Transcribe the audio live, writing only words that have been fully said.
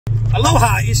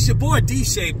Aloha, it's your boy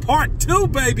D-Shay, part 2,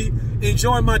 baby.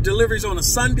 Enjoying my deliveries on a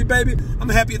Sunday, baby. I'm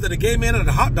happy that the gay man at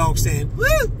the hot dog stand. Woo,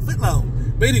 foot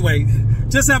long. But anyway,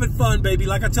 just having fun, baby.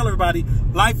 Like I tell everybody,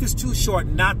 life is too short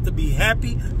not to be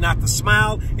happy, not to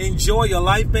smile. Enjoy your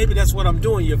life, baby. That's what I'm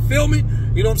doing. You feel me?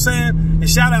 You know what I'm saying? And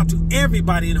shout out to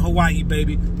everybody in Hawaii,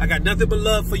 baby. I got nothing but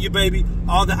love for you, baby.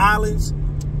 All the islands,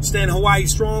 stand Hawaii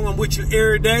strong. I'm with you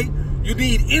every day. You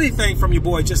need anything from your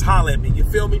boy, just holler at me. You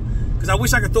feel me? Because I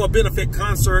wish I could throw a benefit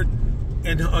concert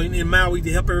in Maui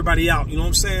to help everybody out. You know what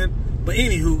I'm saying? But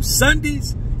anywho,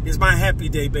 Sundays is my happy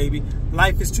day, baby.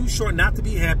 Life is too short not to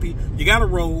be happy. You got to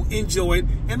roll, enjoy it,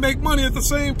 and make money at the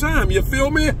same time. You feel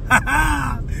me? Ha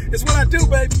ha! It's what I do,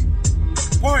 baby.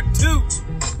 Part 2.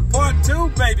 Part 2,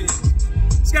 baby.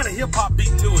 It's got a hip-hop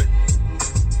beat to it.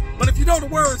 But if you know the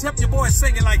words, help your boy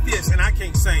sing it like this, and I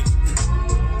can't sing.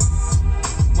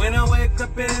 When I wake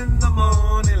up in the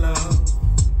morning, love,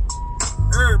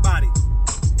 everybody,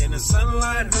 and the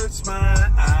sunlight hurts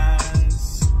my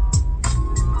eyes.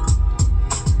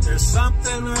 There's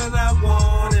something that I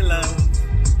want in love,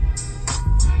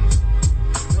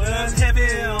 was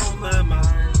heavy on my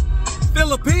mind.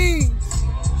 Philippines,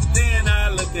 then I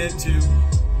look at you,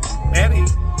 Betty,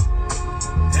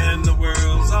 and the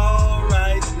world's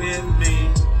alright with me.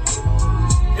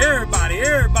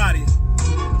 Everybody,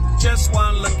 just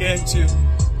one look at you,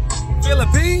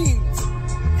 Philippines,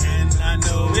 and I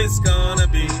know it's gonna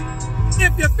be.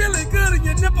 If you're feeling good and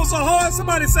your nipples are hard,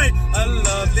 somebody say, a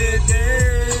lovely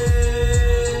day.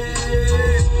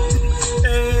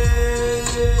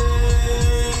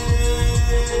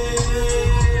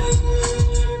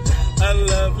 A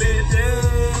lovely day.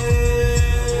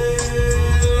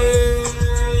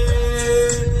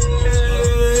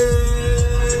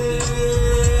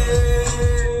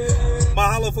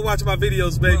 Mahalo for watching my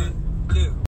videos, baby.